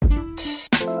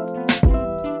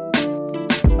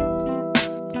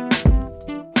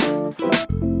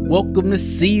Welcome to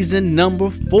season number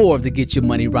 4 of the Get Your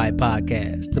Money Right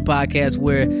podcast. The podcast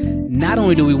where not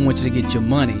only do we want you to get your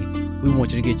money, we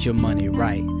want you to get your money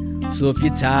right. So if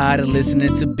you're tired of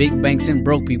listening to big banks and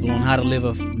broke people on how to live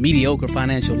a mediocre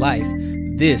financial life,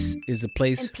 this is the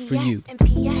place for you.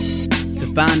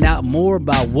 To find out more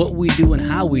about what we do and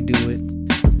how we do it,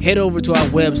 head over to our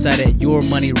website at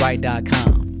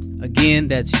yourmoneyright.com. Again,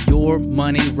 that's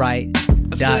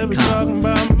yourmoneyright.com.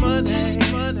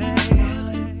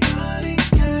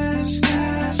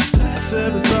 We're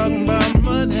talking about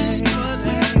money,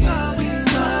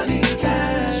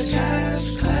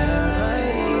 cash,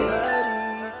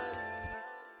 clarity.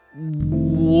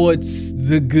 What's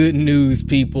the good news,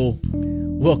 people?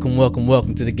 Welcome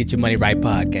to the Get Your Money Right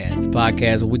podcast. The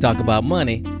podcast where we talk about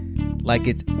money like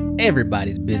it's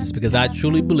everybody's business, because I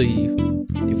truly believe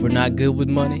if we're not good with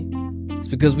money, it's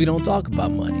because we don't talk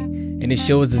about money. And this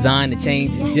show is designed to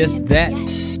change just that.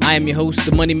 I am your host,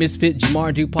 the Money Misfit,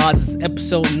 Jamar Dupas. This is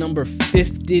episode number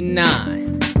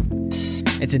 59.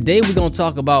 And today we're going to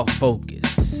talk about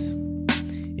focus.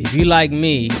 If you like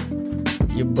me,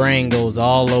 your brain goes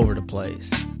all over the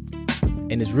place.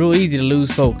 And it's real easy to lose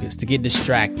focus, to get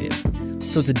distracted.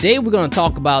 So today we're going to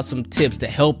talk about some tips to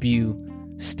help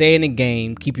you stay in the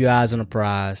game, keep your eyes on the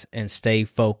prize, and stay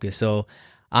focused. So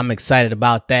I'm excited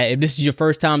about that. If this is your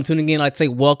first time tuning in, I'd like to say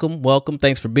welcome.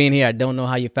 Thanks for being here. I don't know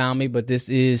how you found me, but this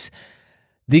is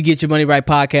the Get Your Money Right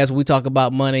podcast where we talk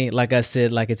about money, like I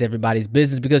said, like it's everybody's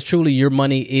business, because truly your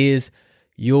money is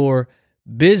your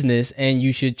business and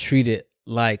you should treat it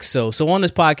like so. So on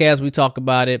this podcast, we talk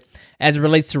about it as it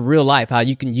relates to real life, how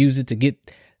you can use it to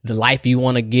get the life you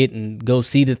want to get and go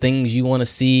see the things you want to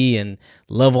see and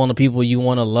love on the people you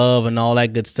want to love and all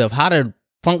that good stuff. How to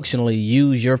functionally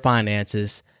use your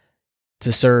finances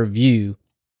to serve you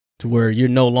to where you're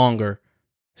no longer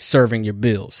serving your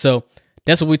bills. So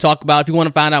that's what we talk about. If you want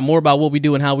to find out more about what we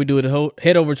do and how we do it,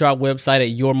 head over to our website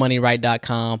at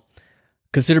yourmoneyright.com.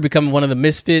 Consider becoming one of the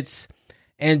misfits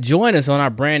and join us on our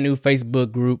brand new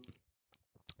Facebook group,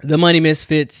 The Money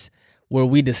Misfits, where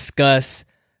we discuss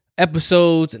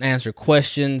episodes and answer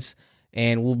questions.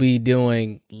 And we'll be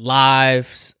doing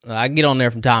lives. I get on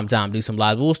there from time to time, do some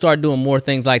lives. But we'll start doing more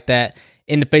things like that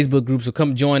in the Facebook group. So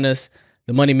come join us,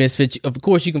 The Money Misfits. Of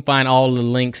course, you can find all the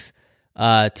links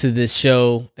to this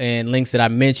show and links that I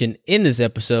mentioned in this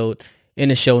episode in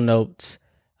the show notes,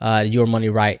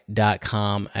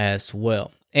 yourmoneyright.com as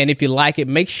well. And if you like it,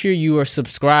 make sure you are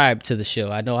subscribed to the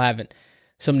show. I know I haven't,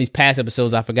 some of these past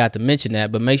episodes, I forgot to mention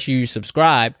that, but make sure you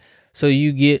subscribe so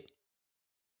you get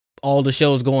all the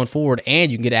shows going forward,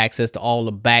 and you can get access to all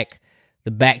the back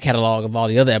catalog of all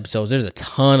the other episodes. There's a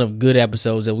ton of good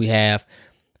episodes that we have.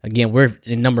 Again, we're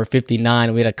in number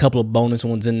 59. We had a couple of bonus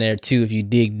ones in there too. If you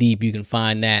dig deep, you can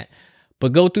find that.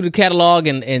 But go through the catalog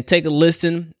and take a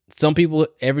listen. Some people,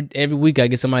 every week I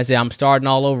get somebody say, I'm starting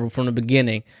all over from the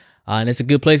beginning. And it's a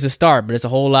good place to start, but it's a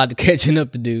whole lot of catching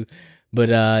up to do.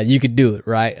 But you could do it,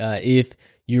 right? If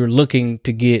you're looking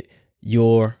to get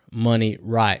your money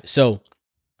right. So,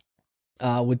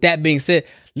 with that being said,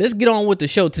 let's get on with the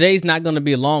show. Today's not going to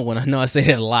be a long one. I know I say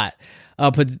that a lot,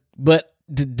 but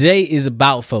today is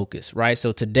about focus, right?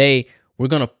 So today we're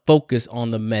going to focus on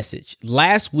the message.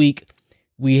 Last week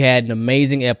we had an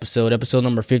amazing episode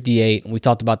number 58, and we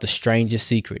talked about the strangest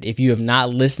secret. If you have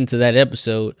not listened to that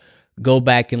episode, go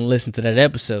back and listen to that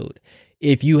episode.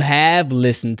 If you have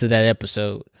listened to that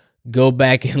episode, go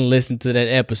back and listen to that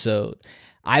episode.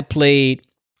 I played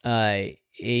a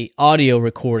audio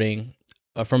recording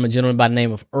from a gentleman by the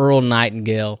name of Earl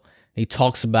Nightingale. He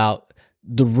talks about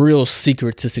the real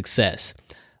secret to success.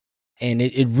 And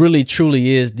it really, truly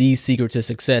is the secret to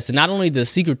success. And not only the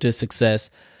secret to success,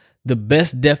 the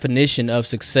best definition of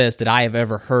success that I have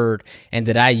ever heard and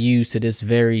that I use to this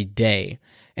very day.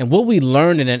 And what we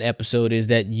learned in that episode is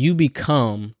that you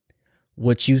become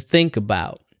what you think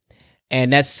about.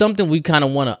 And that's something we kind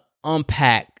of want to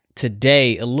unpack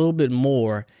today a little bit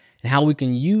more, and how we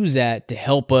can use that to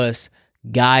help us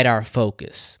guide our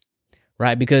focus,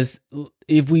 right? Because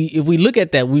if we look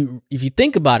at that, if you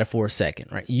think about it for a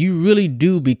second, right, you really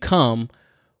do become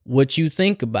what you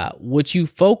think about. What you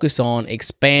focus on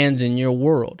expands in your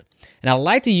world. And I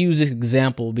like to use this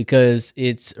example because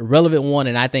it's a relevant one,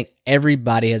 and I think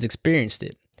everybody has experienced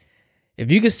it.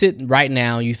 If you could sit right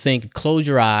now, close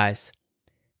your eyes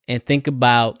and think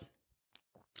about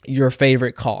your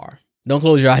favorite car. Don't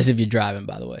close your eyes if you're driving,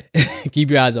 by the way. Keep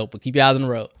your eyes open. Keep your eyes on the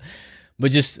road.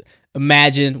 But just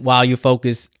imagine while you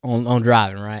focus on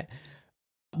driving, right?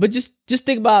 But just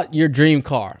think about your dream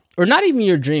car, or not even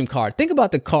your dream car. Think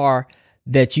about the car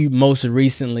that you most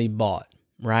recently bought,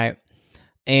 right?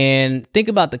 And think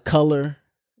about the color,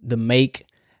 the make,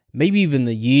 maybe even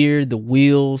the year, the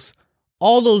wheels,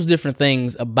 all those different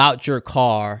things about your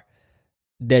car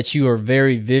that you are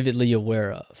very vividly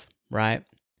aware of, right?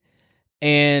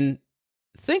 And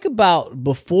think about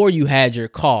before you had your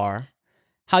car,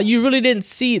 how you really didn't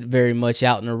see it very much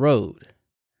out in the road.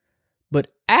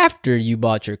 But after you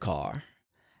bought your car,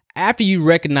 after you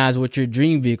recognize what your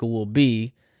dream vehicle will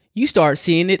be, you start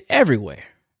seeing it everywhere,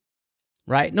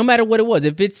 right? No matter what it was.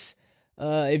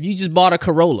 If you just bought a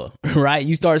Corolla, right?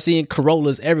 You start seeing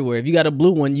Corollas everywhere. If you got a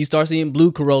blue one, you start seeing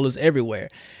blue Corollas everywhere.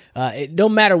 It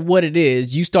don't matter what it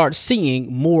is, you start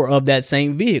seeing more of that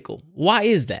same vehicle. Why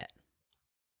is that?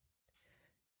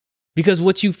 Because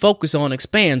what you focus on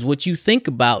expands. What you think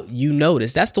about, you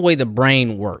notice. That's the way the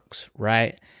brain works,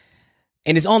 right?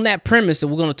 And it's on that premise that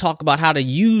we're going to talk about how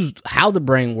the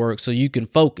brain works so you can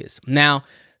focus. Now,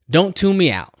 don't tune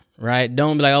me out, right?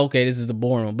 Don't be like, okay, this is the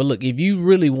boring one. But look, if you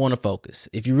really want to focus,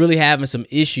 if you're really having some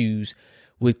issues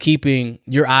with keeping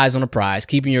your eyes on the prize,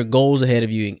 keeping your goals ahead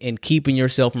of you, and keeping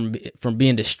yourself from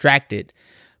being distracted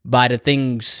by the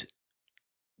things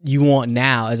you want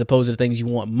now as opposed to the things you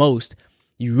want most,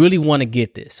 you really want to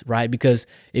get this, right? Because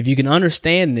if you can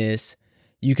understand this,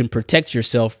 you can protect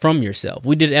yourself from yourself.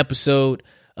 We did an episode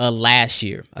last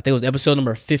year. I think it was episode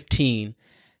number 15.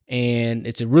 And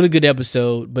it's a really good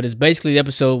episode, but it's basically the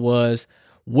episode was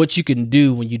what you can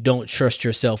do when you don't trust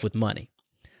yourself with money,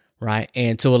 right?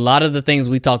 And so a lot of the things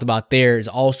we talked about there is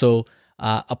also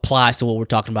applies to what we're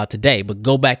talking about today. But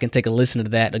go back and take a listen to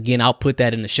that. Again, I'll put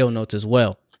that in the show notes as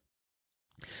well.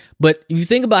 But if you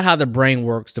think about how the brain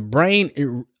works, the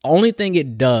brain, only thing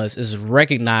it does is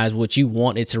recognize what you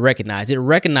want it to recognize. It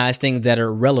recognizes things that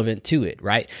are relevant to it,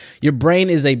 right? Your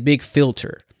brain is a big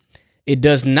filter. It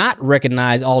does not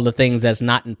recognize all the things that's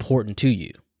not important to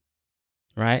you,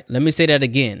 right? Let me say that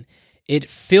again. It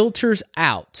filters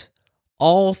out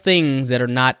all things that are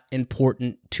not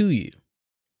important to you,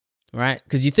 right?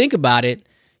 Because you think about it,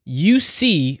 you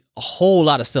see a whole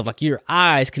lot of stuff. Like your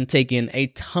eyes can take in a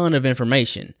ton of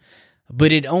information,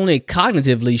 but it only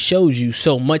cognitively shows you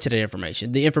so much of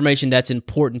the information that's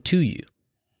important to you,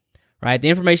 right? The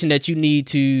information that you need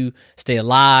to stay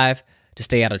alive, to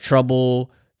stay out of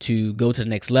trouble, to go to the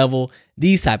next level,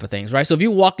 these type of things, right? So if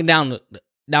you're walking down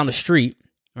the street,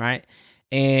 right,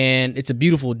 and it's a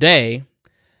beautiful day,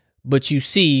 but you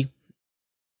see,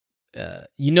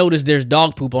 you notice there's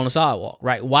dog poop on the sidewalk,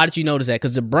 right? Why did you notice that?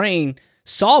 Because the brain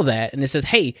saw that and it says,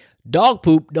 hey, dog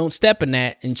poop, don't step in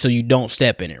that, and so you don't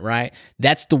step in it, right?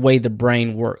 That's the way the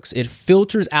brain works. It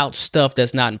filters out stuff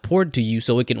that's not important to you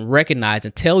so it can recognize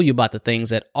and tell you about the things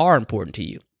that are important to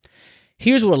you.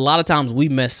 Here's what a lot of times we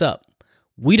mess up.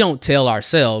 We don't tell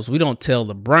ourselves, we don't tell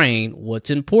the brain what's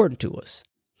important to us.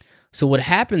 So what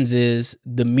happens is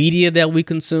the media that we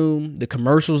consume, the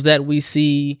commercials that we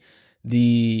see,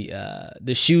 the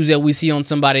shoes that we see on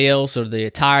somebody else, or the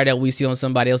attire that we see on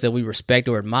somebody else that we respect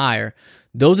or admire,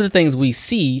 those are the things we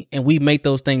see, and we make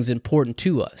those things important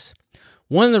to us.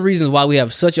 One of the reasons why we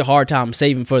have such a hard time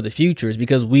saving for the future is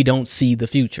because we don't see the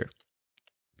future.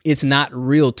 It's not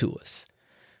real to us.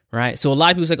 Right? So a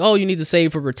lot of people say, oh, you need to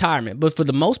save for retirement. But for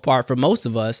the most part, for most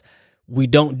of us, we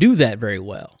don't do that very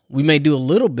well. We may do a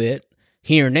little bit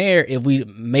here and there if we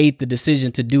made the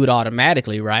decision to do it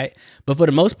automatically, right? But for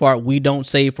the most part, we don't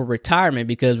save for retirement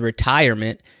because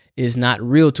retirement is not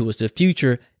real to us. The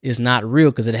future is not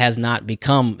real because it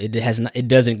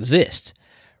doesn't exist,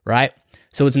 right?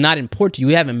 So it's not important to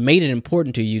you. You haven't made it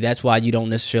important to you. That's why you don't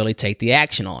necessarily take the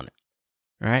action on it,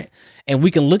 right? And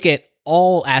we can look at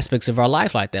all aspects of our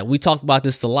life like that. We talk about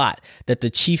this a lot, that the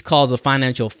chief cause of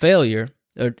financial failure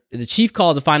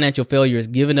is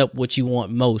giving up what you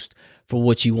want most for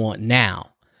what you want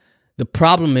now. The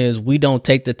problem is we don't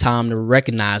take the time to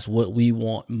recognize what we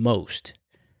want most.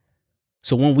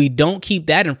 So when we don't keep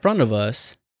that in front of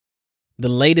us, the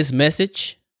latest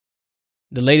message,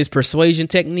 the latest persuasion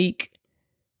technique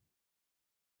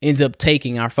ends up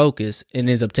taking our focus and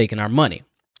ends up taking our money.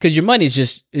 Because your money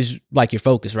is like your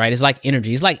focus, right? It's like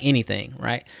energy. It's like anything,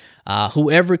 right?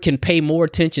 Whoever can pay more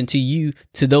attention to you,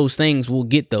 to those things, will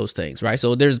get those things, right?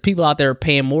 So there's people out there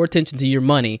paying more attention to your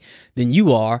money than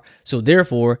you are. So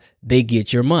therefore, they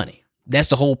get your money. That's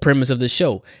the whole premise of the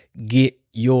show. Get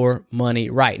your money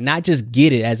right. Not just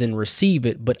get it as in receive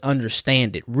it, but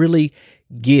understand it. Really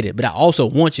get it. But I also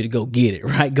want you to go get it,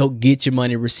 right? Go get your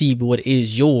money, receive what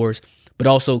is yours, but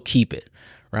also keep it,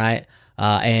 right?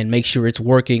 And make sure it's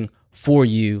working for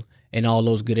you in all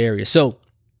those good areas. So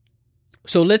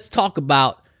let's talk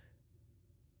about,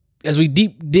 as we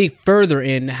dig further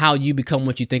in how you become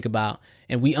what you think about,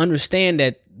 and we understand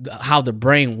that how the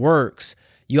brain works,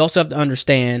 you also have to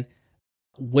understand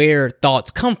where thoughts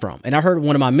come from. And I heard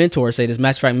one of my mentors say this,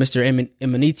 matter of fact, Mr.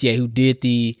 Emanitier, who did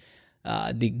the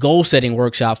goal setting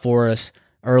workshop for us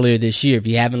earlier this year. If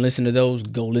you haven't listened to those,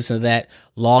 go listen to that.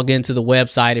 Log into the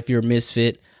website if you're a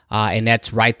misfit, and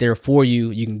that's right there for you.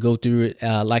 You can go through it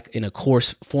like in a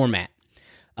course format.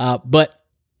 But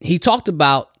he talked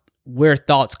about where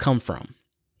thoughts come from,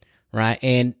 right?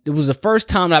 And it was the first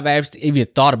time I've actually even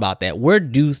thought about that. Where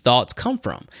do thoughts come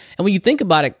from? And when you think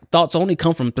about it, thoughts only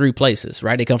come from three places,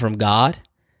 right? They come from God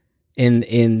in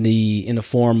the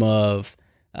form of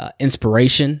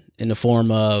inspiration, in the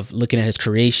form of looking at his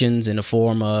creations, in the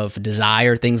form of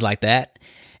desire, things like that.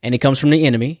 And it comes from the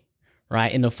enemy,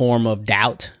 right? In the form of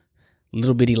doubt,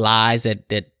 little bitty lies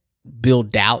that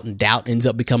build doubt, and doubt ends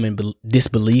up becoming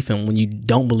disbelief. And when you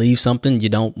don't believe something, you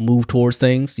don't move towards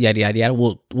things, yada, yada, yada.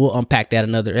 We'll unpack that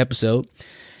another episode.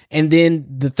 And then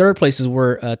the third place is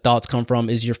where thoughts come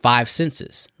from is your five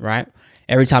senses, right?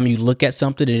 Every time you look at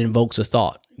something, it invokes a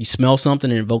thought. You smell something,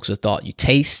 it invokes a thought. You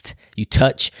taste, you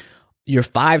touch. Your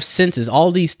five senses,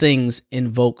 all these things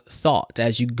invoke thoughts.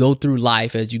 As you go through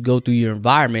life, as you go through your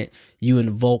environment, you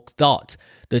invoke thoughts.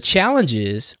 The challenge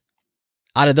is,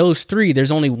 out of those three, there's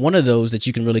only one of those that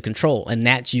you can really control, and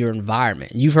that's your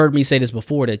environment. You've heard me say this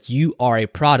before, that you are a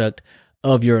product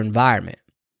of your environment.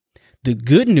 The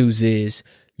good news is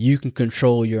you can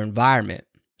control your environment,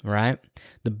 right?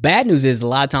 The bad news is a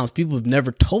lot of times people have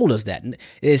never told us that. And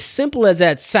as simple as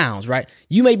that sounds, right?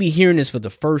 You may be hearing this for the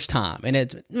first time, and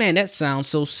it's, man, that sounds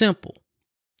so simple.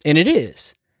 And it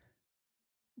is.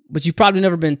 But you've probably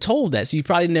never been told that, so you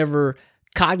probably never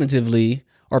cognitively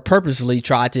or purposefully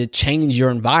try to change your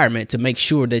environment to make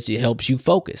sure that it helps you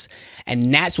focus.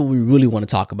 And that's what we really want to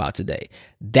talk about today.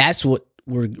 That's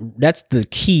the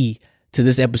key to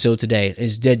this episode today,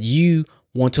 is that you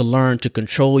want to learn to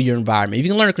control your environment. If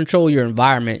you can learn to control your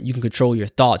environment, you can control your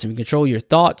thoughts. If you control your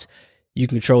thoughts, you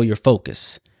can control your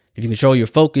focus. If you control your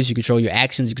focus, you control your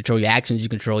actions. You control your actions, you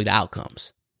control the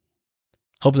outcomes.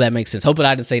 Hopefully that makes sense. Hopefully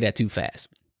I didn't say that too fast.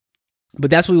 But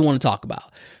that's what we want to talk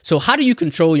about. So how do you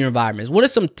control your environments? What are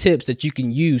some tips that you can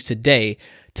use today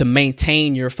to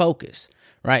maintain your focus,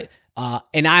 right?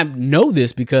 And I know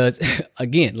this because,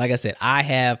 again, like I said,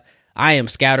 I am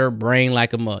scatterbrained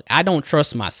like a mug. I don't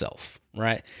trust myself,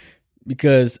 right?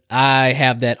 Because I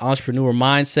have that entrepreneur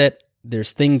mindset.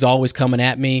 There's things always coming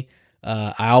at me.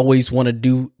 I always want to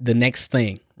do the next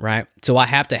thing, right? So I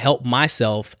have to help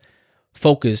myself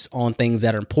focus on things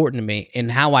that are important to me. And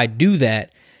how I do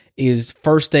that is,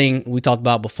 first thing we talked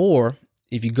about before,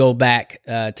 if you go back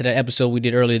to that episode we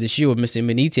did earlier this year with Mr.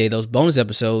 Emanitier, those bonus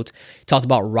episodes, talked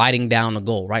about writing down a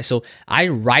goal, right? So I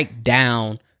write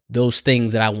down those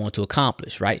things that I want to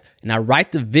accomplish, right? And I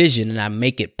write the vision and I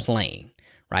make it plain,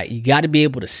 right? You got to be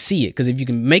able to see it, because if you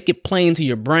can make it plain to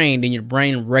your brain, then your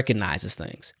brain recognizes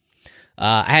things.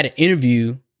 I had an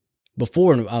interview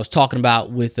before, and I was talking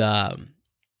about with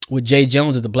Jay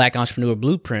Jones of the Black Entrepreneur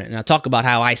Blueprint, and I talk about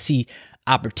how I see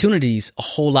opportunities a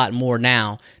whole lot more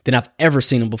now than I've ever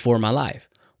seen them before in my life.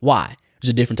 Why?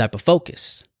 There's a different type of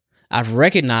focus. I've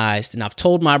recognized, and I've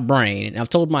told my brain, and I've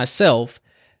told myself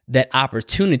that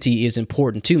opportunity is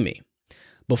important to me.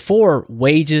 Before,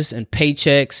 wages and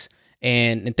paychecks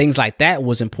and things like that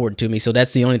was important to me, so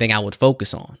that's the only thing I would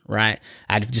focus on, right?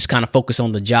 I'd just kind of focus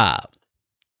on the job.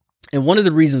 And one of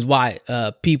the reasons why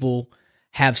people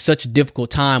have such a difficult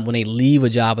time when they leave a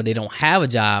job or they don't have a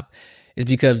job is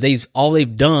because all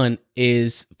they've done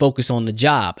is focus on the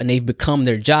job, and they've become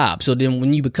their job. So then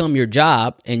when you become your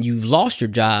job and you've lost your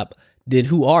job, then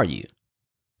who are you,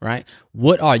 right?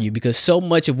 What are you? Because so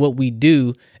much of what we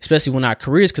do, especially when our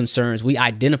career is concerned, we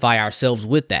identify ourselves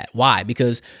with that. Why?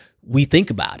 Because we think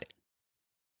about it.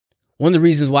 One of the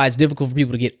reasons why it's difficult for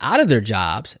people to get out of their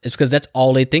jobs is because that's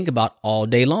all they think about all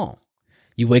day long.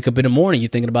 You wake up in the morning, you're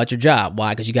thinking about your job.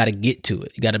 Why? Because you got to get to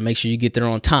it. You got to make sure you get there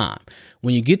on time.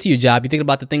 When you get to your job, you think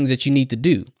about the things that you need to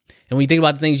do. And when you think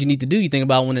about the things you need to do, you think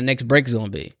about when the next break is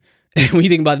going to be. And when you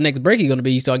think about the next break you're going to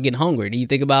be, you start getting hungry. Then you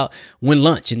think about when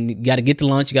lunch, and you got to get to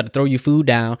lunch. You got to throw your food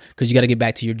down because you got to get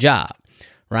back to your job,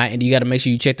 right? And you got to make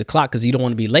sure you check the clock because you don't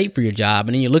want to be late for your job.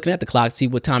 And then you're looking at the clock to see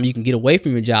what time you can get away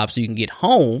from your job so you can get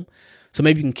home. So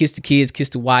maybe you can kiss the kids, kiss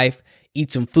the wife, eat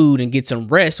some food and get some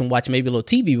rest and watch maybe a little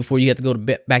TV before you have to go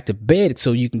to back to bed,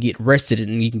 so you can get rested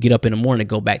and you can get up in the morning and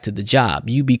go back to the job.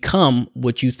 You become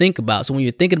what you think about. So when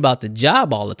you're thinking about the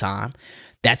job all the time,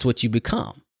 that's what you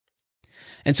become.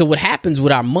 And so what happens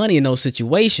with our money in those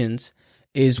situations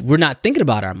is we're not thinking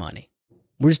about our money.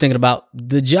 We're just thinking about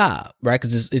the job, right?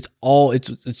 Because it's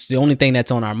the only thing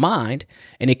that's on our mind,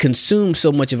 and it consumes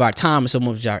so much of our time and so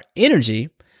much of our energy.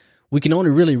 We can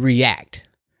only really react,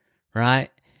 right?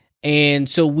 And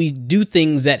so we do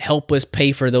things that help us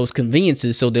pay for those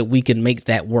conveniences so that we can make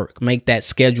that work, make that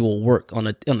schedule work on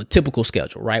a typical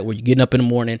schedule, right? Where you're getting up in the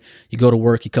morning, you go to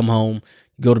work, you come home,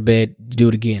 you go to bed, you do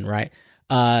it again, right?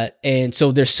 And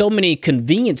so there's so many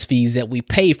convenience fees that we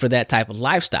pay for that type of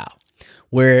lifestyle,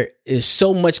 where there's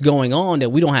so much going on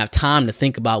that we don't have time to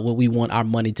think about what we want our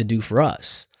money to do for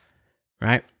us,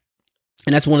 right?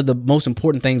 And that's one of the most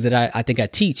important things that I think I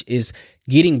teach is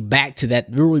getting back to that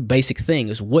really basic thing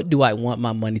is, what do I want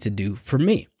my money to do for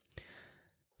me?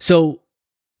 So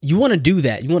you want to do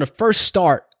that. You want to first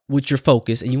start with your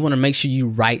focus, and you want to make sure you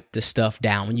write the stuff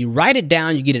down. When you write it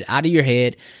down, you get it out of your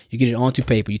head, you get it onto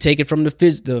paper. You take it from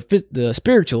the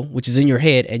spiritual, which is in your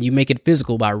head, and you make it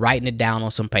physical by writing it down on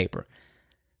some paper,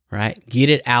 right? Get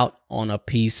it out on a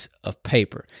piece of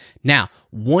paper. Now,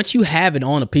 once you have it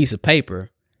on a piece of paper,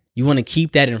 you want to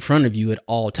keep that in front of you at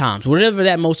all times, whatever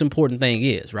that most important thing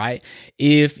is, right?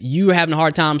 If you're having a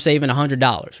hard time saving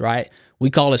 $100, right? We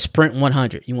call it Sprint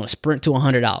 100. You want to sprint to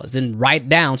 $100. Then write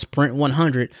down Sprint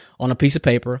 100 on a piece of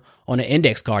paper on an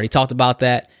index card. He talked about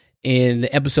that in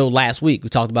the episode last week. We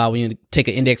talked about when you take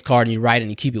an index card and you write it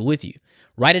and you keep it with you.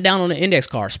 Write it down on an index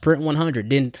card, Sprint 100.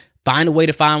 Then find a way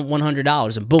to find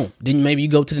 $100 and boom. Then maybe you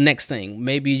go to the next thing.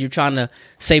 Maybe you're trying to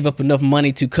save up enough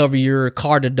money to cover your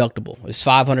car deductible. It's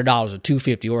 $500 or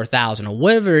 $250 or $1,000 or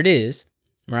whatever it is,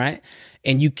 right?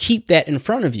 And you keep that in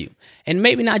front of you. And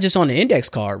maybe not just on the index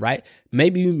card, right?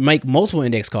 Maybe you make multiple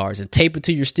index cards and tape it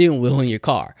to your steering wheel in your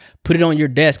car. Put it on your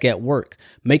desk at work.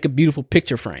 Make a beautiful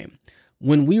picture frame.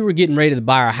 When we were getting ready to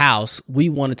buy our house, we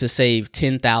wanted to save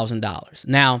 $10,000.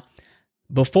 Now,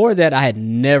 before that, I had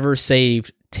never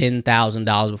saved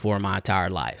 $10,000 before in my entire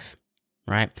life,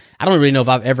 right? I don't really know if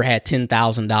I've ever had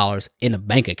 $10,000 in a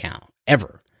bank account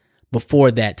ever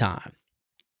before that time.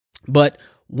 But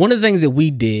one of the things that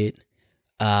we did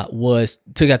was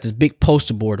took out this big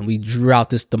poster board and we drew out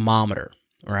this thermometer,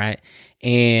 right?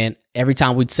 And every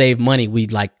time we'd save money,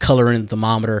 we'd like color in the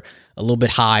thermometer a little bit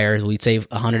higher. So we'd save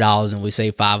 $100 and we'd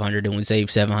save $500 and we'd save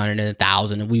 $700 and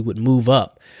 $1,000 and we would move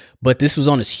up. But this was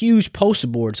on this huge poster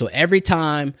board. So every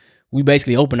time we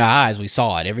basically opened our eyes, we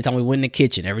saw it. Every time we went in the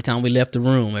kitchen, every time we left the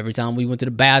room, every time we went to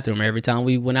the bathroom, every time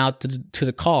we went out to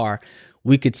the car,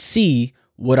 we could see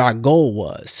what our goal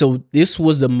was. So this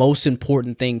was the most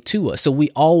important thing to us. So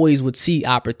we always would see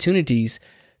opportunities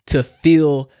to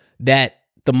fill that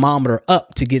thermometer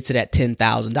up to get to that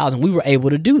 $10,000. And we were able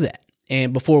to do that.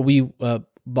 And before we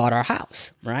bought our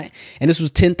house, right? And this was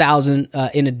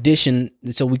 $10,000 in addition,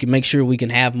 so we can make sure we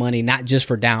can have money, not just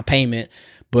for down payment,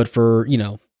 but for,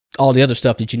 all the other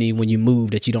stuff that you need when you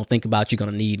move that you don't think about you're going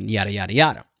to need, and yada, yada,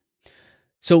 yada.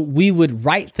 So we would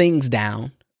write things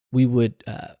down. We would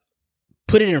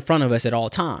put it in front of us at all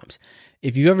times.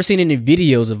 If you've ever seen any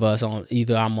videos of us on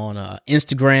either I'm on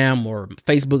Instagram or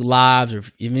Facebook Lives, or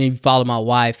even if you follow my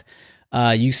wife,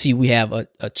 you see we have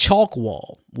a chalk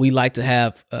wall. We like to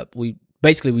have, we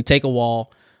take a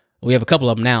wall. We have a couple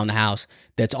of them now in the house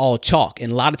that's all chalk.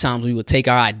 And a lot of times we would take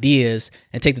our ideas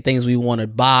and take the things we want to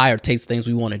buy or take the things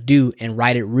we want to do and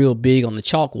write it real big on the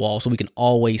chalk wall so we can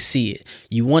always see it.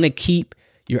 You want to keep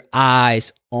your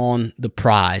eyes on the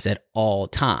prize at all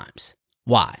times.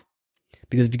 Why?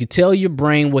 Because if you can tell your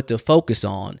brain what to focus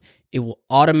on, it will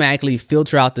automatically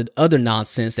filter out the other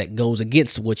nonsense that goes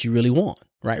against what you really want,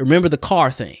 right? Remember the car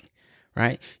thing,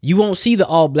 right? You won't see the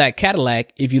all black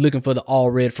Cadillac if you're looking for the all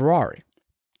red Ferrari.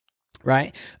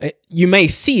 Right? You may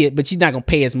see it, but you're not going to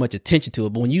pay as much attention to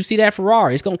it. But when you see that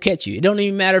Ferrari, it's going to catch you. It don't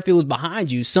even matter if it was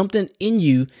behind you. Something in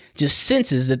you just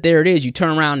senses that there it is. You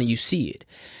turn around and you see it.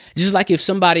 It's just like if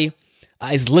somebody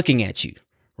is looking at you,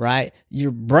 right?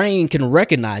 Your brain can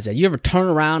recognize that. You ever turn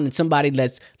around and somebody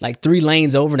that's like 3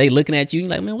 lanes over and they looking at you, you're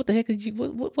like, man, what the heck?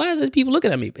 Why is these people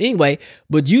looking at me? But anyway,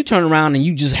 but you turn around and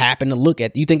you just happen to look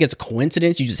at, you think it's a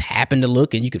coincidence? You just happen to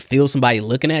look and you could feel somebody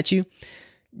looking at you.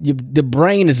 The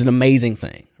brain is an amazing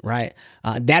thing, right?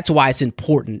 That's why it's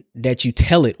important that you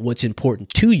tell it what's important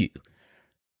to you.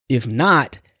 If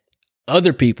not,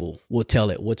 other people will tell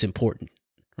it what's important,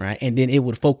 right? And then it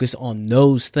would focus on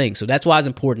those things. So that's why it's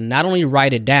important not only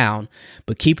write it down,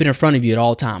 but keep it in front of you at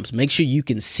all times. Make sure you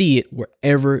can see it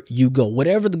wherever you go.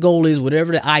 Whatever the goal is,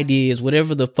 whatever the idea is,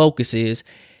 whatever the focus is,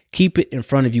 keep it in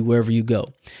front of you wherever you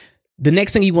go. The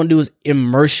next thing you want to do is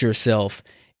immerse yourself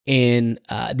in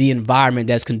the environment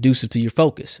that's conducive to your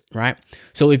focus, right?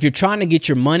 So if you're trying to get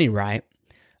your money right,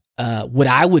 what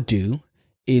I would do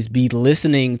is be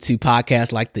listening to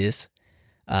podcasts like this,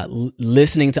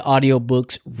 listening to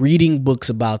audiobooks, reading books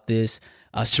about this,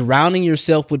 surrounding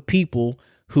yourself with people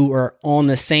who are on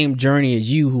the same journey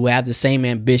as you, who have the same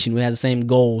ambition, who have the same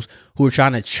goals, who are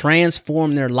trying to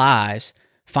transform their lives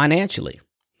financially.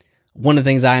 one of the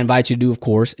things I invite you to do, of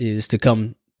course, is to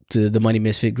come to the Money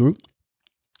Misfit group,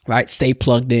 right? Stay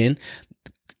plugged in.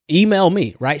 Email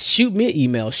me, right? Shoot me an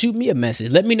email, shoot me a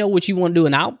message. Let me know what you want to do,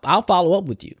 and I'll follow up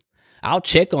with you. I'll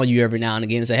check on you every now and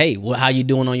again and say, hey, how you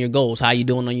doing on your goals? How you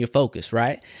doing on your focus,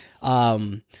 right?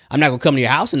 I'm not going to come to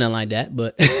your house or nothing like that,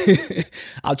 but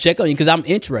I'll check on you because I'm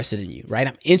interested in you, right?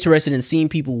 I'm interested in seeing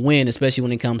people win, especially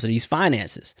when it comes to these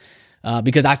finances,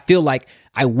 because I feel like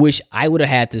I wish I would have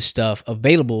had this stuff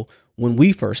available when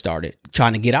we first started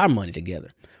trying to get our money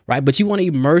together, right? But you want to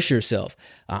immerse yourself.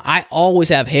 I always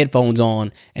have headphones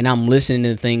on and I'm listening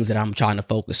to things that I'm trying to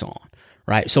focus on,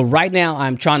 right? So right now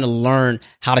I'm trying to learn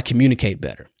how to communicate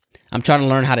better. I'm trying to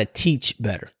learn how to teach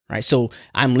better, right? So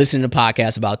I'm listening to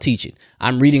podcasts about teaching.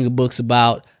 I'm reading books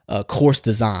about course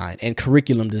design and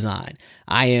curriculum design.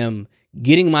 I am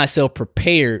getting myself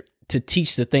prepared to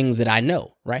teach the things that I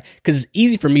know, right? Because it's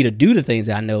easy for me to do the things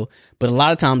that I know, but a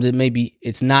lot of times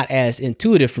it's not as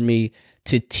intuitive for me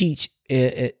to teach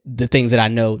the things that I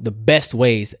know the best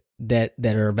ways that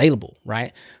are available,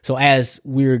 right? So as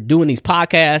we're doing these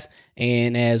podcasts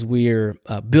and as we're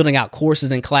building out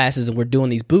courses and classes and we're doing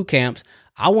these boot camps,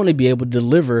 I want to be able to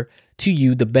deliver to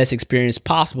you the best experience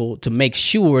possible to make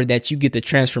sure that you get the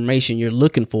transformation you're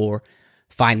looking for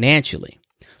financially.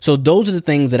 So those are the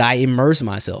things that I immerse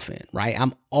myself in, right?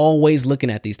 I'm always looking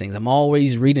at these things. I'm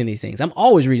always reading these things. I'm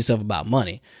always reading stuff about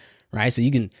money, right? So you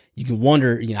can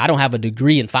wonder, I don't have a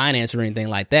degree in finance or anything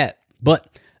like that,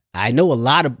 but I know a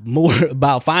lot more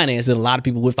about finance than a lot of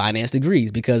people with finance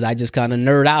degrees because I just kind of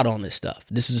nerd out on this stuff.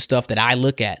 This is the stuff that I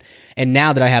look at. And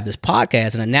now that I have this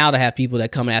podcast and now that I have people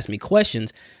that come and ask me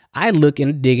questions, I look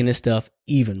and dig into stuff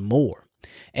even more.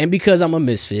 And because I'm a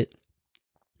misfit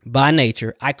by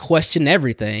nature, I question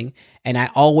everything and I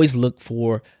always look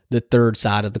for the third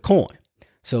side of the coin.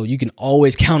 So you can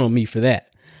always count on me for that.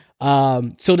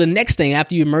 So the next thing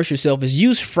after you immerse yourself is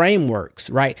use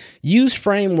frameworks, right? Use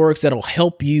frameworks that'll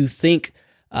help you think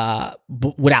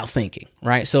without thinking,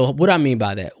 right? So what I mean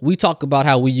by that, we talk about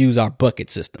how we use our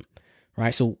bucket system,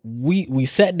 right? So we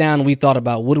sat down and we thought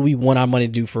about what do we want our money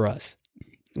to do for us?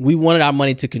 We wanted our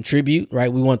money to contribute,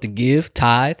 right? We wanted to give,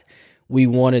 tithe. We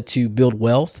wanted to build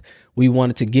wealth. We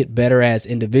wanted to get better as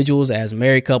individuals, as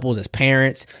married couples, as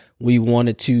parents. We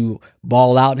wanted to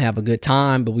ball out and have a good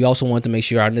time, but we also wanted to make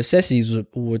sure our necessities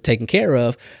were taken care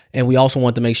of. And we also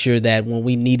wanted to make sure that when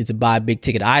we needed to buy big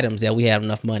ticket items, that we had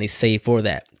enough money saved for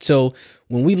that. So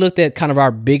when we looked at kind of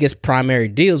our biggest primary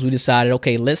deals, we decided,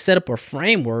 okay, let's set up a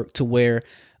framework to where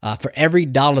for every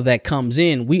dollar that comes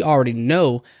in, we already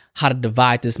know how to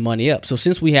divide this money up. So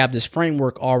since we have this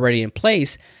framework already in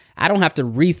place, I don't have to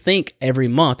rethink every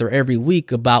month or every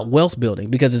week about wealth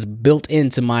building because it's built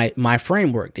into my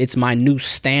framework. It's my new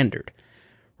standard,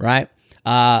 right?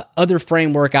 Other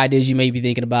framework ideas you may be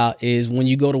thinking about is when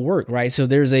you go to work, right? So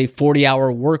there's a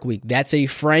 40-hour work week. That's a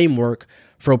framework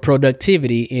for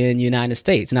productivity in the United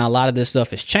States. Now, a lot of this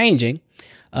stuff is changing.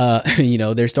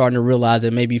 They're starting to realize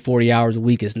that maybe 40 hours a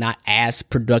week is not as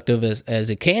productive as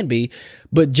it can be.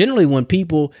 But generally, when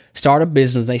people start a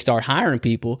business, they start hiring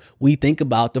people, we think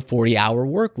about the 40-hour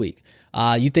work week.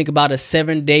 You think about a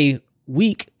 7-day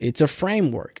week, it's a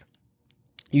framework.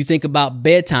 You think about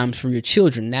bedtimes for your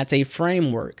children, that's a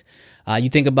framework. You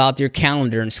think about your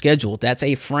calendar and schedule, that's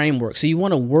a framework. So you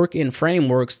want to work in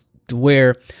frameworks to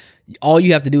where all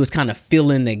you have to do is kind of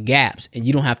fill in the gaps and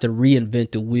you don't have to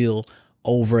reinvent the wheel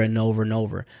over and over and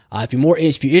over. If you're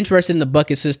interested in the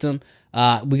bucket system,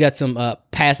 we got some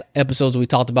past episodes where we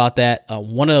talked about that.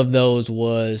 One of those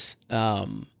was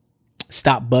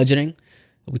stop budgeting.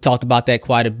 We talked about that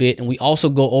quite a bit, and we also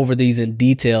go over these in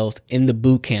details in the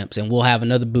boot camps. And we'll have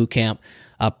another boot camp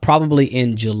probably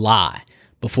in July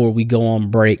before we go on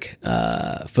break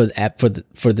for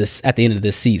this at the end of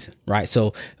this season, right?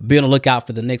 So be on the lookout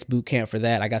for the next boot camp for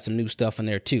that. I got some new stuff in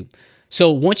there too. So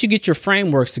once you get your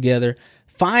frameworks together,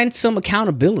 find some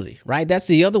accountability, right? That's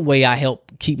the other way I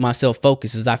help keep myself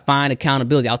focused is I find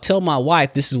accountability. I'll tell my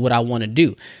wife this is what I want to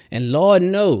do. And Lord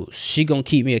knows she going to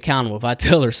keep me accountable if I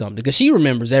tell her something because she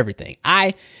remembers everything.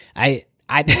 I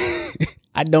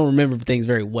don't remember things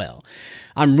very well.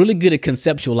 I'm really good at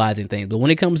conceptualizing things, but when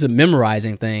it comes to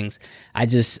memorizing things,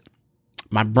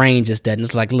 my brain just doesn't.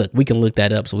 It's like, look, we can look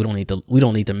that up, so we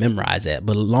don't need to memorize that.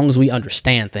 But as long as we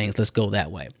understand things, let's go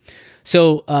that way.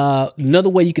 So another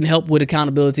way you can help with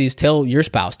accountability is tell your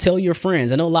spouse, tell your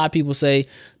friends. I know a lot of people say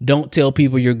don't tell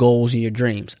people your goals and your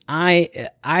dreams. I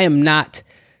am not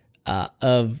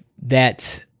of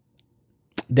that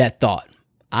thought.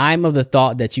 I'm of the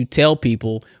thought that you tell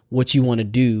people what you want to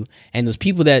do, and those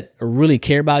people that really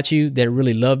care about you, that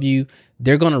really love you,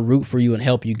 they're going to root for you and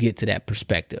help you get to that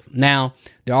perspective. Now,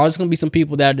 there are always going to be some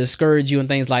people that discourage you and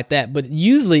things like that, but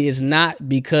usually it's not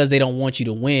because they don't want you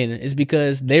to win. It's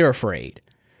because they're afraid,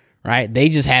 right? They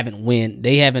just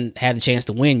they haven't had the chance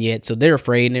to win yet, so they're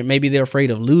afraid, and maybe they're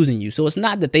afraid of losing you. So it's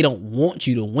not that they don't want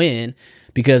you to win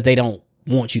because they don't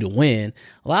want you to win.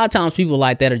 A lot of times people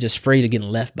like that are just afraid of getting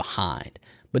left behind.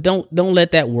 But don't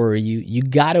let that worry you. You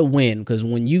gotta win, because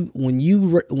when you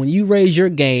raise your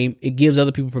game, it gives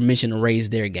other people permission to raise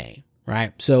their game,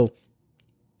 right? So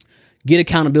get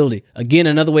accountability. Again,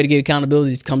 another way to get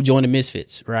accountability is come join the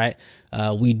Misfits, right?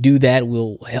 We do that.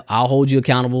 I'll hold you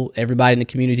accountable. Everybody in the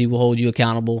community will hold you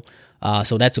accountable.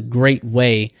 So that's a great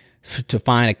way to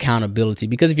find accountability,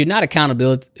 because if you're not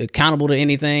accountable to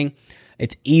anything,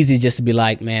 it's easy just to be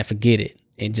like, man, forget it,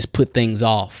 and just put things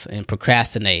off and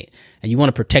procrastinate. And you want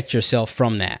to protect yourself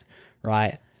from that,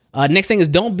 right? Next thing is,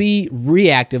 don't be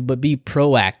reactive, but be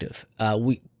proactive.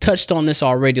 We touched on this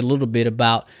already a little bit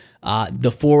about the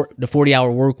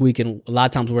 40-hour work week, and a lot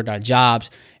of times we're at our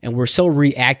jobs and we're so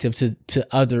reactive to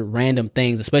other random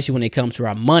things, especially when it comes to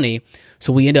our money.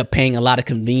 So we end up paying a lot of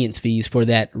convenience fees for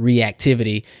that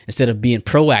reactivity instead of being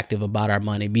proactive about our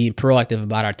money, being proactive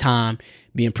about our time,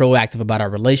 being proactive about our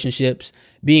relationships,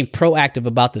 being proactive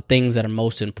about the things that are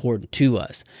most important to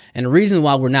us. And the reason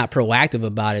why we're not proactive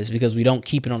about it is because we don't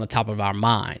keep it on the top of our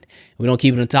mind. We don't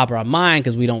keep it on the top of our mind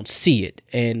because we don't see it.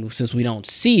 And since we don't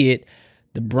see it,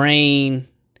 the brain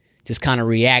just kind of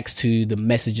reacts to the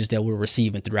messages that we're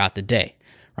receiving throughout the day,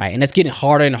 right? And that's getting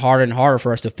harder and harder and harder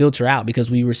for us to filter out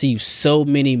because we receive so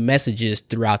many messages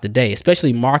throughout the day,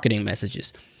 especially marketing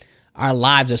messages. Our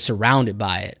lives are surrounded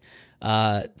by it.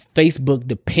 Facebook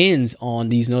depends on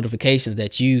these notifications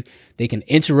they can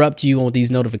interrupt you on these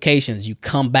notifications. You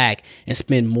come back and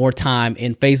spend more time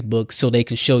in Facebook so they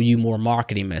can show you more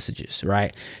marketing messages,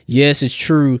 right? Yes, it's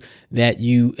true that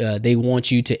they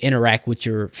want you to interact with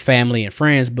your family and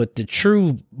friends, but the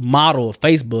true model of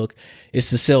Facebook is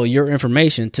to sell your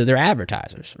information to their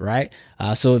advertisers, right?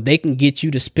 So if they can get you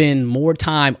to spend more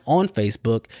time on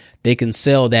Facebook, they can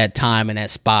sell that time and that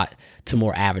spot to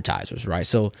more advertisers, right?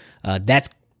 So that's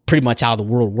pretty much how the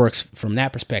world works from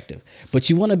that perspective. But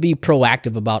you want to be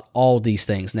proactive about all these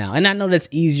things now. And I know that's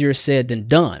easier said than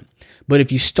done. But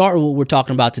if you start with what we're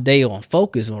talking about today on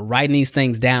focus, on writing these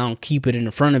things down, keep it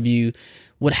in front of you,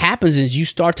 what happens is you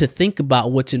start to think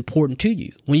about what's important to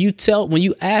you. When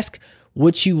you ask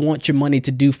what you want your money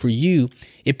to do for you,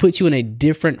 it puts you in a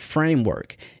different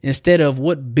framework. Instead of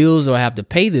what bills do I have to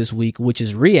pay this week, which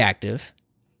is reactive,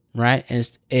 right?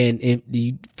 And if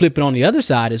you flip it on the other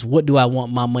side is, what do I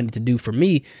want my money to do for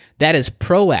me? That is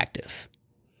proactive,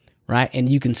 right? And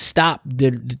you can stop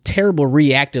the terrible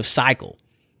reactive cycle,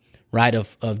 right?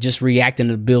 Of just reacting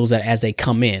to the bills as they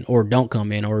come in or don't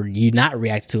come in, or you not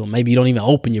react to them. Maybe you don't even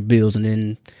open your bills, and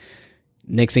then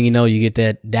next thing you know, you get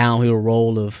that downhill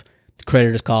roll of the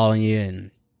creditors calling you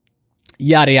and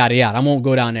yada, yada, yada. I won't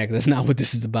go down there because that's not what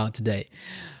this is about today.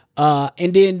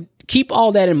 And then keep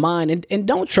all that in mind, and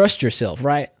don't trust yourself,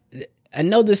 right? I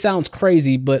know this sounds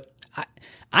crazy, but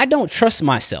I don't trust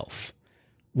myself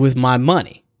with my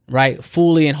money, right?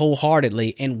 Fully and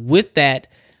wholeheartedly. And with that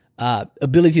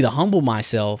ability to humble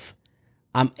myself,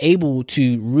 I'm able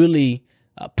to really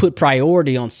put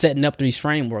priority on setting up these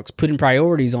frameworks, putting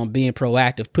priorities on being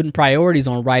proactive, putting priorities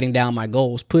on writing down my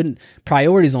goals, putting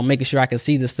priorities on making sure I can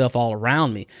see this stuff all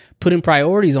around me, putting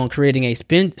priorities on creating a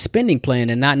spending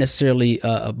plan and not necessarily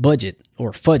a budget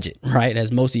or fudget, right?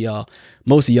 As most of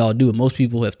y'all do. Most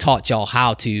people have taught y'all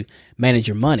how to manage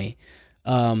your money.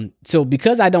 So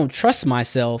because I don't trust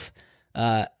myself,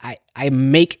 I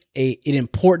make it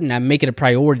important. I make it a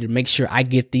priority to make sure I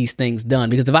get these things done,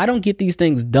 because if I don't get these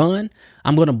things done,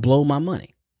 I'm going to blow my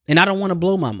money, and I don't want to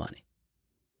blow my money.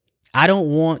 I don't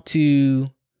want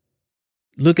to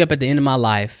look up at the end of my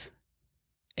life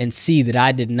and see that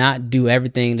I did not do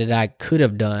everything that I could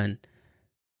have done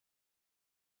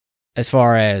as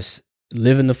far as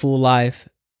living the full life,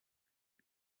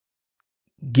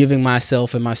 giving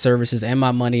myself and my services and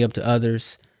my money up to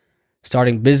others,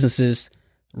 starting businesses,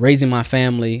 raising my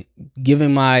family,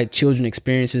 giving my children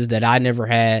experiences that I never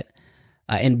had,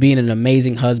 and being an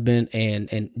amazing husband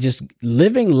and just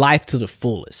living life to the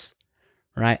fullest,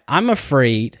 right? I'm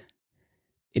afraid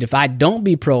that if I don't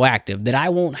be proactive, that I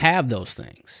won't have those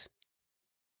things.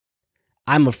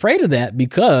 I'm afraid of that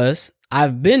because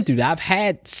I've been through that. I've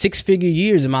had 6-figure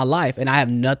years in my life and I have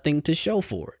nothing to show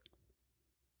for it.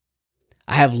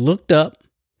 I have looked up,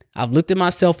 I've looked at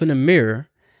myself in the mirror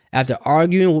after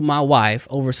arguing with my wife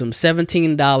over some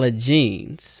 $17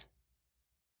 jeans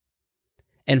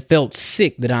and felt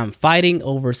sick that I'm fighting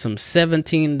over some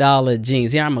 $17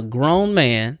 jeans. Here I'm a grown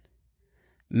man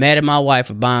mad at my wife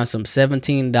for buying some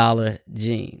 $17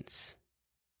 jeans.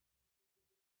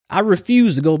 I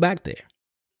refuse to go back there.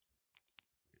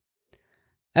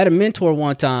 I had a mentor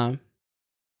one time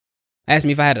asked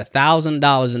me if I had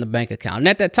 $1,000 in the bank account. And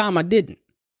at that time, I didn't.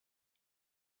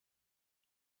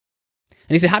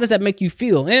 And he said, how does that make you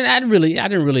feel? And I didn't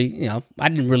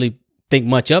really think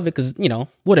much of it because,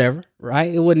 whatever,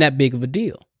 right? It wasn't that big of a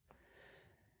deal.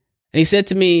 And he said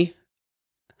to me,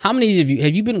 how many of you,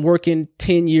 have you been working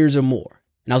 10 years or more?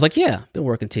 And I was like, yeah, I've been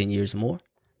working 10 years or more.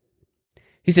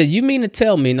 He said, you mean to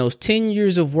tell me in those 10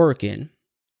 years of working,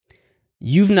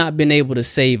 you've not been able to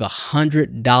save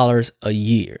 $100 a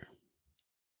year?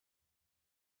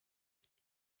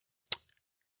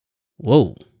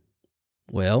 Whoa.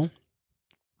 Well,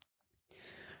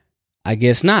 I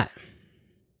guess not.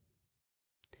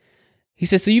 He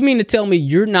said, so you mean to tell me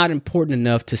you're not important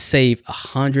enough to save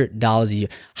 $100 a year?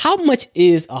 How much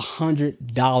is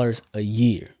 $100 a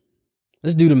year?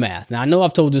 Let's do the math. Now, I know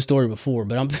I've told this story before,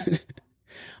 but I'm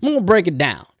going to break it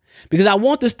down because I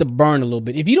want this to burn a little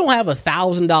bit. If you don't have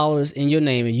 $1,000 in your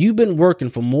name and you've been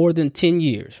working for more than 10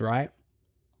 years, right?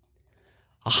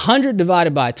 100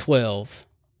 divided by 12,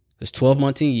 there's 12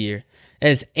 months in a year.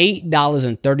 That's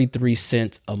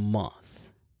 $8.33 a month.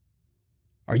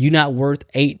 Are you not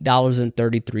worth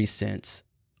 $8.33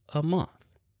 a month?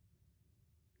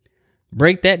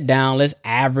 Break that down. Let's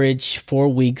average 4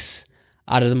 weeks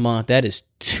out of the month. That is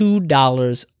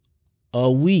 $2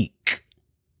 a week.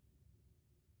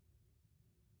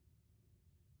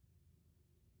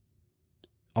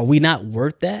 Are we not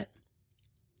worth that?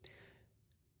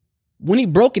 When he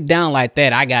broke it down like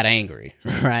that, I got angry,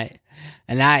 right?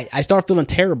 And I started feeling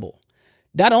terrible.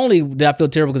 Not only did I feel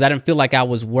terrible because I didn't feel like I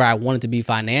was where I wanted to be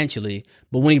financially,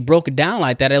 but when he broke it down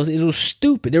like that, it was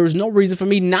stupid. There was no reason for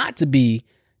me not to be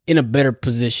in a better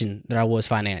position than I was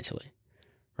financially,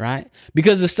 right?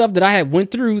 Because the stuff that I had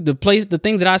went through, the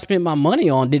things that I spent my money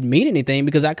on didn't mean anything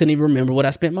because I couldn't even remember what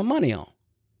I spent my money on,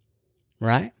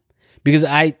 right? Because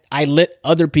I let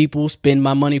other people spend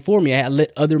my money for me. I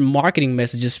let other marketing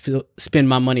messages spend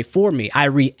my money for me. I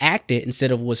reacted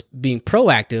instead of was being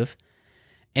proactive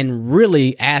and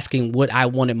really asking what I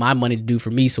wanted my money to do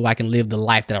for me so I can live the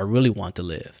life that I really want to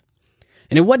live.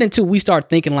 And it wasn't until we start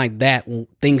thinking like that when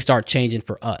things start changing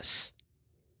for us.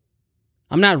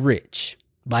 I'm not rich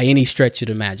by any stretch of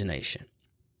the imagination,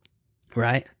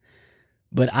 right?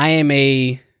 But I am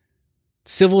a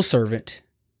civil servant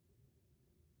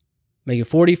making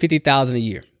 $40,000, $50,000 a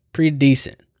year. Pretty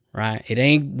decent, right? It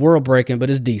ain't world breaking, but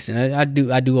it's decent. I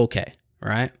do okay,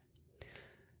 right?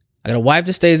 I got a wife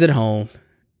that stays at home.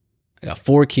 I got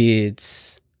 4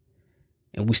 kids,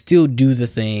 and we still do the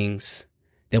things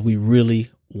that we really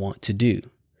want to do.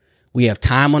 We have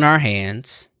time on our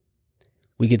hands.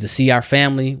 We get to see our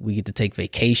family. We get to take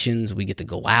vacations. We get to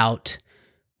go out.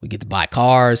 We get to buy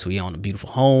cars. We own a beautiful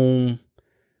home.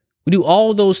 We do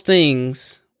all those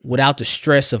things without the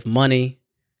stress of money,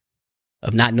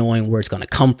 of not knowing where it's going to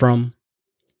come from,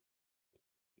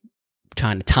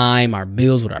 trying to time our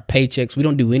bills with our paychecks. We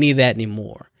don't do any of that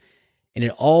anymore. And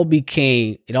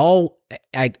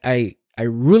I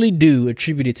really do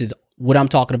attribute it to what I'm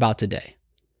talking about today.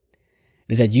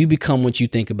 Is that you become what you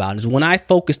think about. Is when I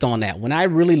focused on that, when I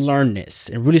really learned this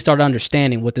and really started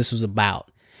understanding what this was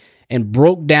about and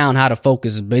broke down how to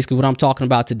focus is basically what I'm talking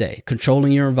about today.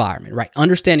 Controlling your environment, right?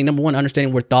 Number one,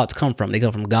 understanding where thoughts come from. They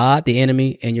come from God, the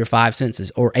enemy, and your 5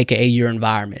 senses, or AKA your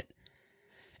environment.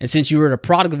 And since you are a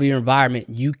product of your environment,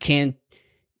 you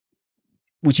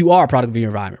are a product of your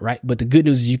environment, right? But the good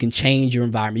news is you can change your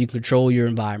environment. You can control your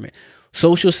environment.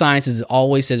 Social sciences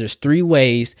always says there's 3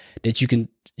 ways that you can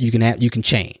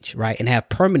change, right? And have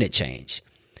permanent change.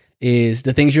 Is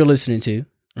the things you're listening to,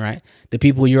 right? The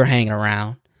people you're hanging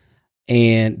around,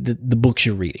 and the books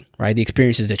you're reading, right? The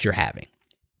experiences that you're having.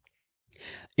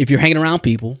 If you're hanging around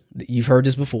people, you've heard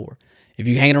this before. If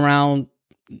you're hanging around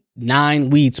 9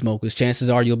 weed smokers, chances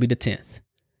are you'll be the 10th.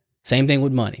 Same thing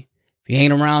with money. If you're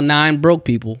hanging around 9 broke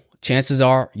people, chances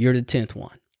are you're the 10th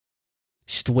one.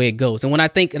 It's just the way it goes. And when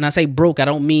I say broke, I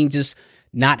don't mean just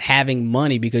not having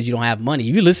money because you don't have money.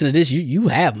 If you listen to this, you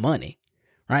have money,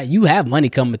 right? You have money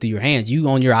coming through your hands. You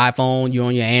on your iPhone, you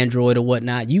on your Android or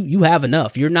whatnot. You have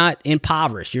enough. You're not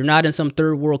impoverished. You're not in some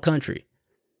third world country,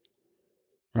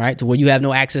 right? To where you have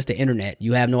no access to internet.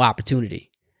 You have no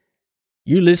opportunity.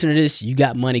 You listen to this, you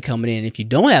got money coming in. If you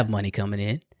don't have money coming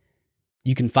in,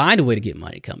 you can find a way to get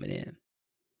money coming in.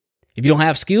 If you don't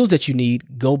have skills that you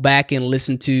need, go back and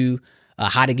listen to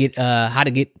how to get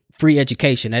free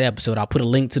education. That episode, I'll put a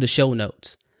link to the show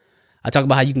notes. I talk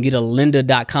about how you can get a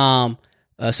lynda.com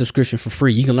subscription for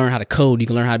free. You can learn how to code. You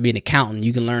can learn how to be an accountant.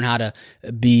 You can learn how to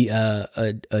be a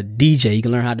DJ. You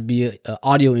can learn how to be an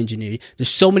audio engineer. There's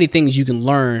so many things you can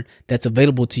learn that's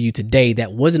available to you today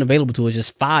that wasn't available to us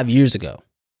just 5 years ago.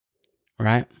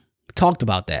 Right? We talked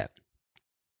about that.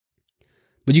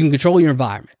 But you can control your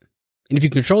environment. And if you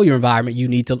control your environment, you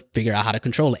need to figure out how to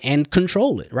control it and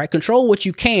control it, right? Control what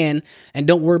you can and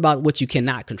don't worry about what you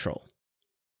cannot control.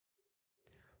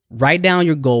 Write down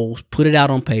your goals, put it out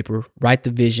on paper, write the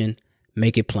vision,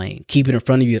 make it plain. Keep it in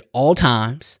front of you at all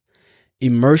times.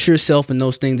 Immerse yourself in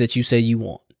those things that you say you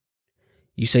want.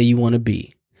 You say you want to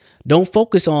be. Don't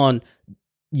focus on,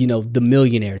 the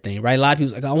millionaire thing, right? A lot of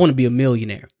people are like, I want to be a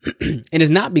millionaire. And it's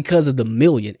not because of the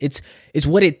million. It's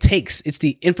what it takes. It's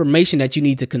the information that you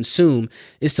need to consume.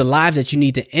 It's the lives that you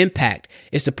need to impact.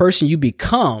 It's the person you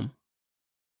become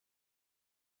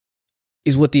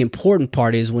is what the important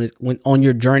part is when on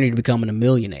your journey to becoming a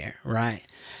millionaire, right?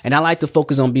 And I like to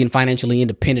focus on being financially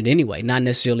independent anyway, not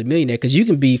necessarily millionaire, because you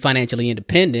can be financially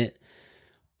independent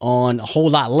on a whole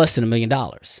lot less than $1 million,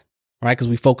 right? Because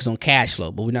we focus on cash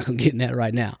flow, but we're not going to get in that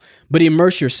right now. But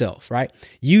immerse yourself, right?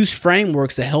 Use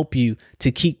frameworks to help you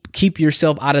to keep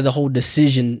yourself out of the whole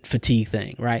decision fatigue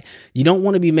thing, right? You don't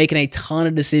want to be making a ton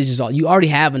of decisions. You already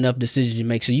have enough decisions to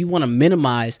make, so you want to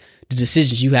minimize the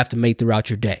decisions you have to make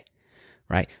throughout your day.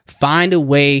 Right? Find a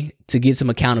way to get some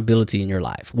accountability in your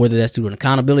life, whether that's through an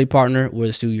accountability partner, whether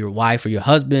it's through your wife or your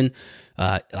husband.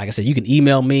 Like I said, you can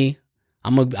email me.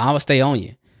 I'll stay on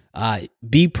you.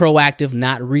 Be proactive,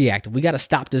 not reactive. We got to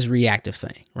stop this reactive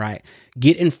thing, right?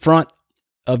 Get in front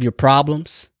of your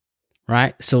problems,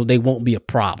 right? So they won't be a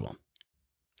problem,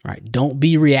 right? Don't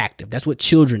be reactive. That's what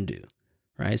children do,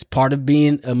 right? It's part of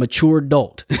being a mature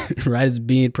adult, right? It's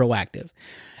being proactive.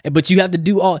 But you have to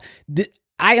do all...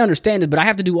 I understand this, but I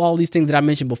have to do all these things that I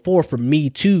mentioned before for me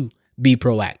to be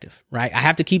proactive, right? I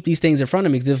have to keep these things in front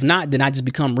of me, because if not, then I just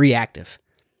become reactive.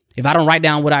 If I don't write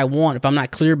down what I want, if I'm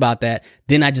not clear about that,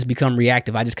 then I just become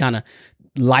reactive.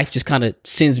 Life just kind of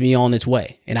sends me on its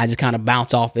way, and I just kind of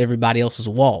bounce off everybody else's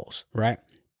walls, right?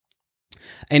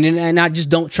 And I just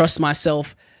don't trust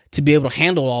myself to be able to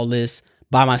handle all this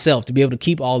by myself, to be able to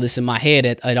keep all this in my head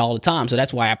at all the time. So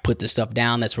that's why I put this stuff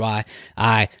down. That's why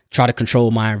I try to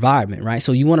control my environment, right?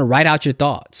 So you want to write out your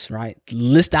thoughts, right?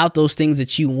 List out those things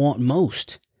that you want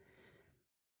most.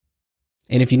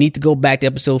 And if you need to go back to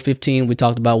episode 15, we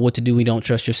talked about what to do when you don't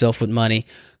trust yourself with money.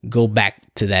 Go back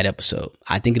to that episode.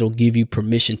 I think it'll give you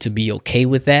permission to be okay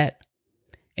with that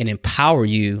and empower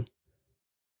you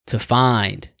to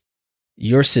find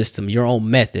your system, your own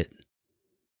method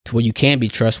to where you can be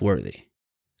trustworthy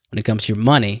when it comes to your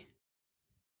money,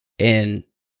 and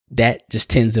that just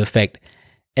tends to affect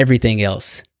everything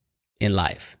else in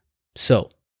life. So,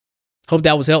 hope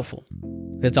that was helpful.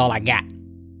 That's all I got.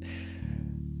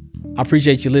 I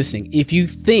appreciate you listening. If you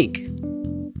think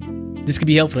this could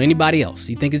be helpful to anybody else,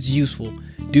 you think it's useful,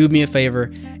 do me a favor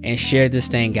and share this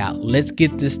thing out. Let's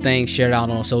get this thing shared out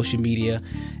on social media.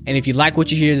 And if you like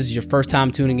what you hear, this is your first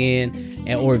time tuning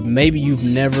in, or maybe you've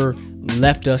never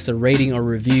left us a rating or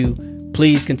review,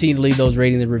 please continue to leave those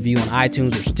ratings and review on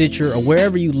iTunes or Stitcher or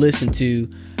wherever you listen to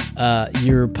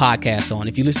your podcast on.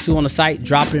 If you listen to it on the site,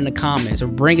 drop it in the comments or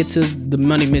bring it to the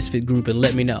Money Misfit group and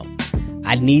let me know.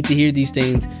 I need to hear these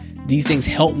things. These things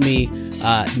help me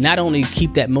not only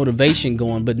keep that motivation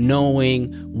going, but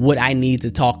knowing what I need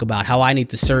to talk about, how I need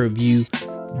to serve you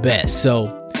best.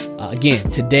 So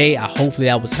again, today, hopefully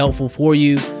that was helpful for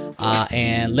you.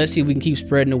 And let's see if we can keep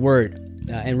spreading the word.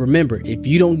 And remember, if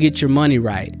you don't get your money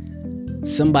right,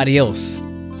 somebody else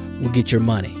will get your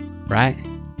money, right?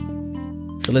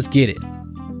 So let's get it.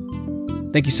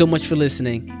 Thank you so much for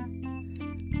listening.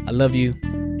 I love you.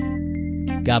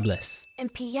 God bless.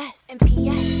 MPS.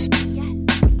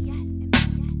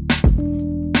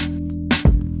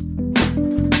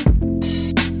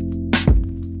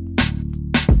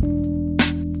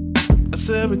 I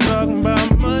said we're talking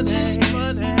about money.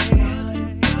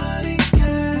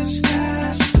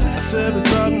 I said we're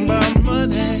talking